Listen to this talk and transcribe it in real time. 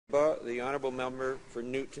The Honourable Member for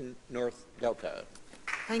Newton North Delta.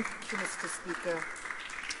 Thank you, Mr. Speaker.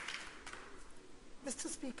 Mr.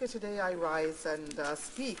 Speaker, today I rise and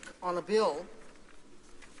speak on a bill,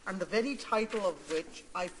 and the very title of which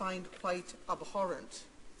I find quite abhorrent.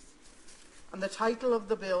 And the title of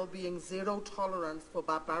the bill being Zero Tolerance for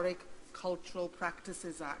Barbaric Cultural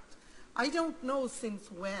Practices Act. I don't know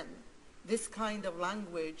since when this kind of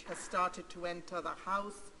language has started to enter the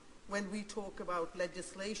House when we talk about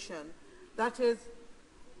legislation that is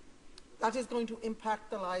going to impact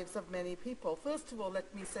the lives of many people. First of all,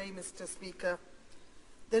 let me say, Mr. Speaker,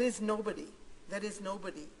 there is nobody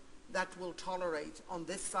that will tolerate on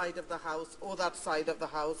this side of the House or that side of the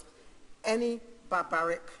House any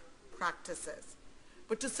barbaric practices.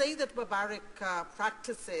 But to say that barbaric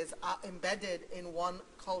practices are embedded in one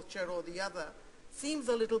culture or the other seems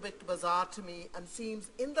a little bit bizarre to me, and seems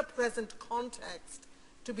in the present context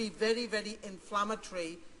to be very, very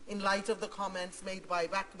inflammatory in light of the comments made by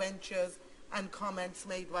backbenchers and comments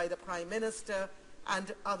made by the Prime Minister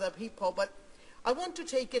and other people. But I want to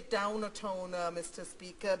take it down a tone, Mr.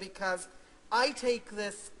 Speaker, because I take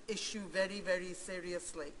this issue very, very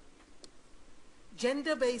seriously.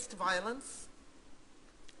 Gender-based violence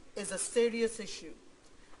is a serious issue.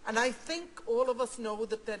 And I think all of us know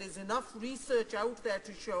that there is enough research out there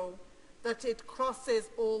to show that it crosses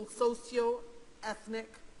all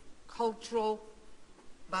socio-ethnic, cultural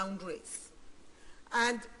boundaries.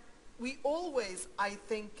 And we always, I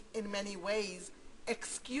think, in many ways,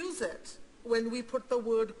 excuse it when we put the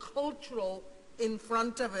word cultural in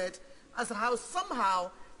front of it, as how somehow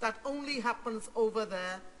that only happens over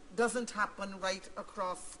there doesn't happen right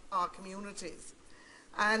across our communities.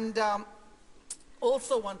 And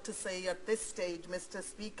also want to say at this stage, Mr.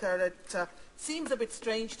 Speaker, it seems a bit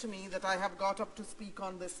strange to me that I have got up to speak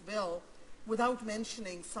on this bill without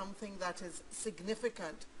mentioning something that is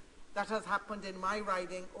significant that has happened in my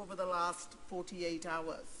riding over the last 48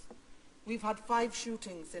 hours. We've had 5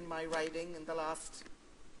 shootings in my riding in the last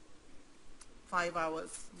 5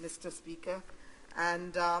 hours, Mr. Speaker,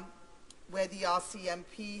 and where the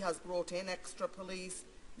RCMP has brought in extra police.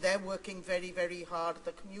 They're working very, very hard.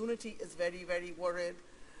 The community is very, very worried.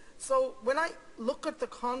 So when I look at the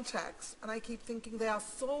context, and I keep thinking there are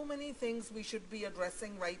so many things we should be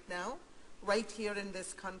addressing right now, right here in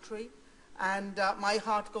this country, and my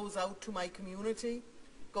heart goes out to my community,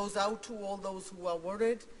 goes out to all those who are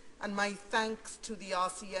worried, and my thanks to the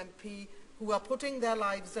RCMP who are putting their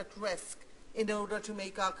lives at risk in order to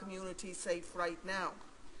make our community safe right now.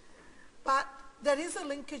 But there is a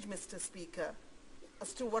linkage, Mr. Speaker,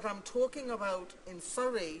 as to what I'm talking about in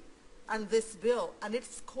Surrey and this bill, and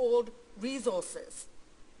it's called resources.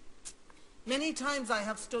 Many times I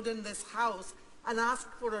have stood in this House and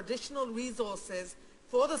asked for additional resources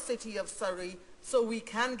for the city of Surrey so we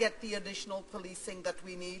can get the additional policing that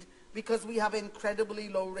we need, because we have incredibly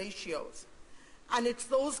low ratios. And it's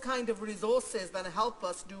those kind of resources that help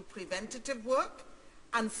us do preventative work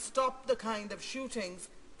and stop the kind of shootings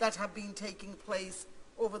that have been taking place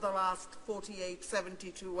over the last 48,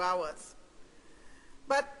 72 hours.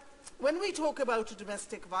 But when we talk about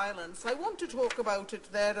domestic violence, I want to talk about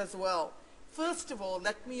it there as well. First of all,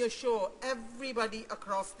 let me assure everybody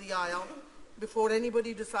across the aisle, before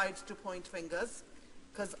anybody decides to point fingers,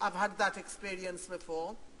 because I've had that experience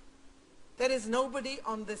before, there is nobody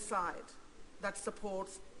on this side that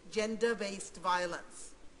supports gender-based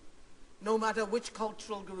violence, no matter which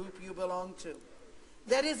cultural group you belong to.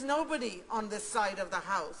 There is nobody on this side of the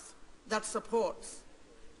House that supports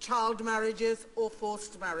child marriages or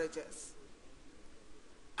forced marriages.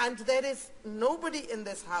 And there is nobody in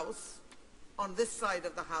this House, on this side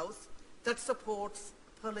of the House, that supports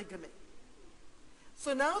polygamy.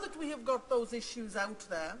 So now that we have got those issues out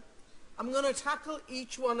there, I'm going to tackle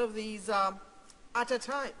each one of these at a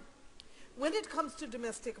time. When it comes to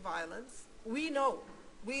domestic violence, we know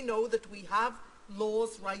that we have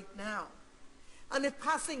laws right now. And if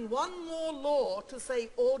passing one more law to say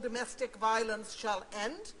all domestic violence shall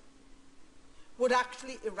end would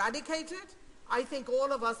actually eradicate it, I think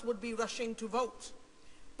all of us would be rushing to vote.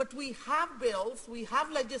 But we have bills, we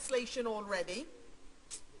have legislation already,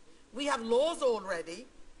 we have laws already,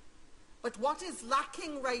 but what is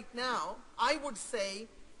lacking right now, I would say,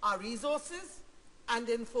 are resources and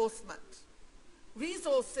enforcement.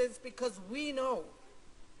 Resources, because we know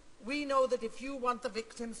that if you want the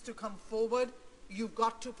victims to come forward, you've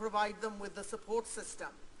got to provide them with the support system.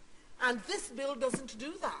 And this bill doesn't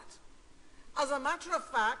do that. As a matter of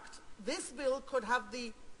fact, this bill could have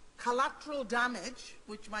the collateral damage,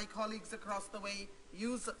 which my colleagues across the way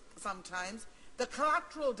use sometimes, the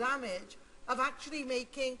collateral damage of actually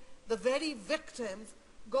making the very victims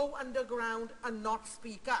go underground and not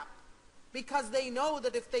speak up, because they know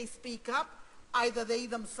that if they speak up, either they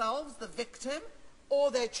themselves, the victim,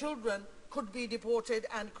 or their children could be deported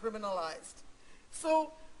and criminalized.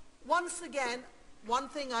 So once again, one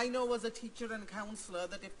thing I know as a teacher and counselor,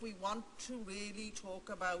 that if we want to really talk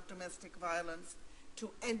about domestic violence, to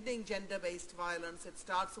ending gender-based violence, it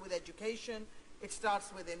starts with education, it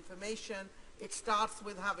starts with information, it starts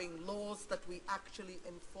with having laws that we actually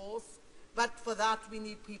enforce. But for that, we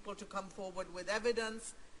need people to come forward with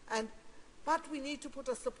evidence, but we need to put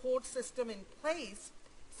a support system in place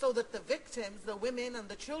so that the victims, the women and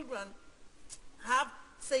the children, have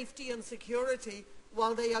safety and security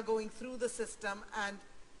while they are going through the system and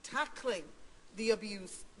tackling the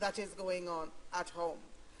abuse that is going on at home.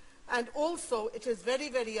 And also, it is very,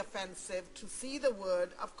 very offensive to see the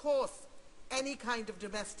word, of course, any kind of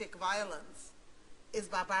domestic violence is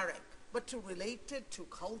barbaric, but to relate it to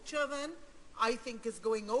culture then, I think is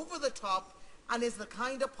going over the top and is the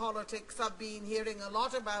kind of politics I've been hearing a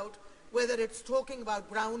lot about, whether it's talking about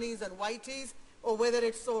brownies and whities, or whether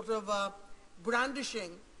it's sort of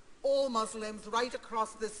brandishing all Muslims right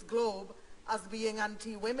across this globe as being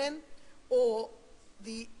anti-women, or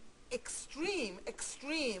the extreme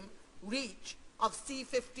reach of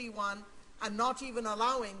C-51 and not even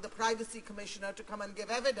allowing the Privacy Commissioner to come and give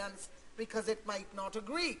evidence because it might not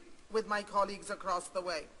agree with my colleagues across the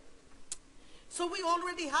way. So we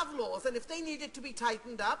already have laws, and if they needed to be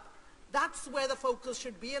tightened up, that's where the focus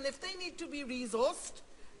should be. And if they need to be resourced,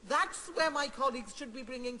 that's where my colleagues should be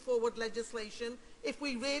bringing forward legislation if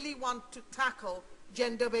we really want to tackle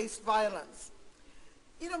gender-based violence.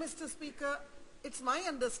 You know, Mr. Speaker, it's my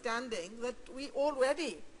understanding that we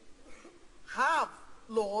already have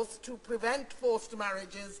laws to prevent forced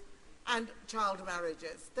marriages and child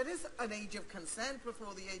marriages. There is an age of consent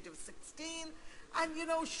before the age of 16, and you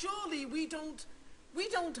know, surely we don't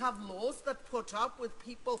have laws that put up with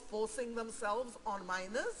people forcing themselves on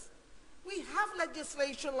minors. We have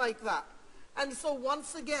legislation like that. And so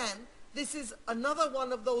once again, this is another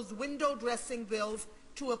one of those window dressing bills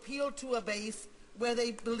to appeal to a base where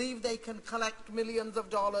they believe they can collect millions of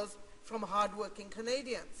dollars from hardworking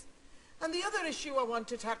Canadians. And the other issue I want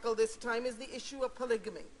to tackle this time is the issue of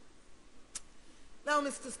polygamy. Now,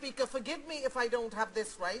 Mr. Speaker, forgive me if I don't have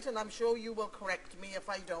this right, and I'm sure you will correct me if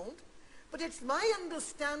I don't, but it's my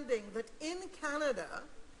understanding that in Canada,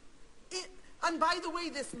 and by the way,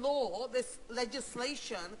 this law, this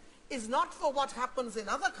legislation, is not for what happens in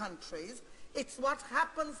other countries, it's what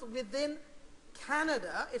happens within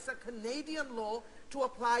Canada. It's a Canadian law to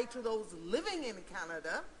apply to those living in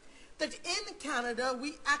Canada, that in Canada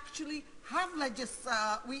we actually have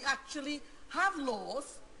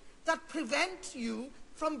laws that prevent you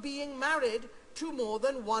from being married to more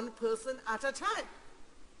than one person at a time.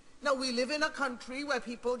 Now, we live in a country where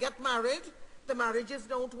people get married, the marriages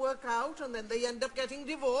don't work out, and then they end up getting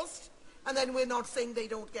divorced, and then we're not saying they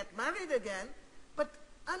don't get married again, but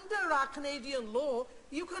under our Canadian law,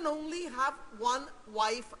 you can only have one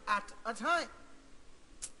wife at a time.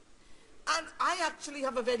 And I actually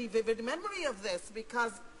have a very vivid memory of this,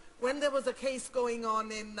 because when there was a case going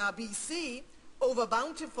on in BC over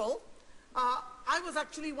Bountiful, I was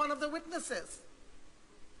actually one of the witnesses.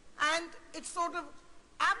 And it sort of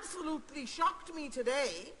absolutely shocked me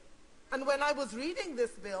today, and when I was reading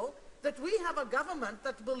this bill, that we have a government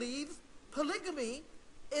that believes polygamy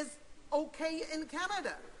is okay in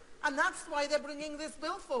Canada. And that's why they're bringing this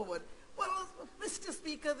bill forward. Well, Mr.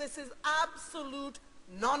 Speaker, this is absolute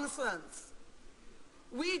nonsense.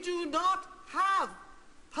 We do not have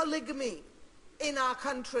polygamy in our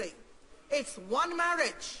country. It's one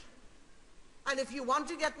marriage. And if you want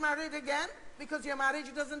to get married again because your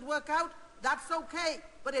marriage doesn't work out, that's okay.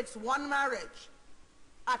 But it's one marriage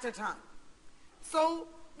at a time. So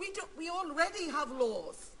we already have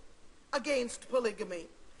laws against polygamy.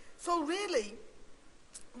 So really,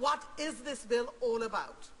 what is this bill all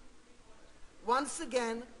about? Once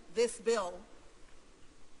again, this bill,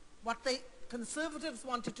 what the Conservatives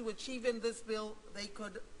wanted to achieve in this bill, they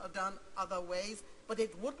could have done other ways, but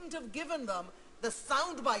it wouldn't have given them the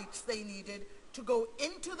sound bites they needed to go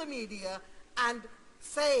into the media and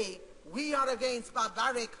say, we are against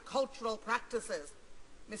barbaric cultural practices.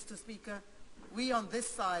 Mr. Speaker, we on this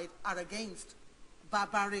side are against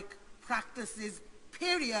barbaric practices,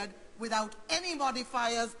 period, without any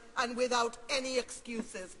modifiers and without any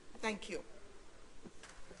excuses. Thank you.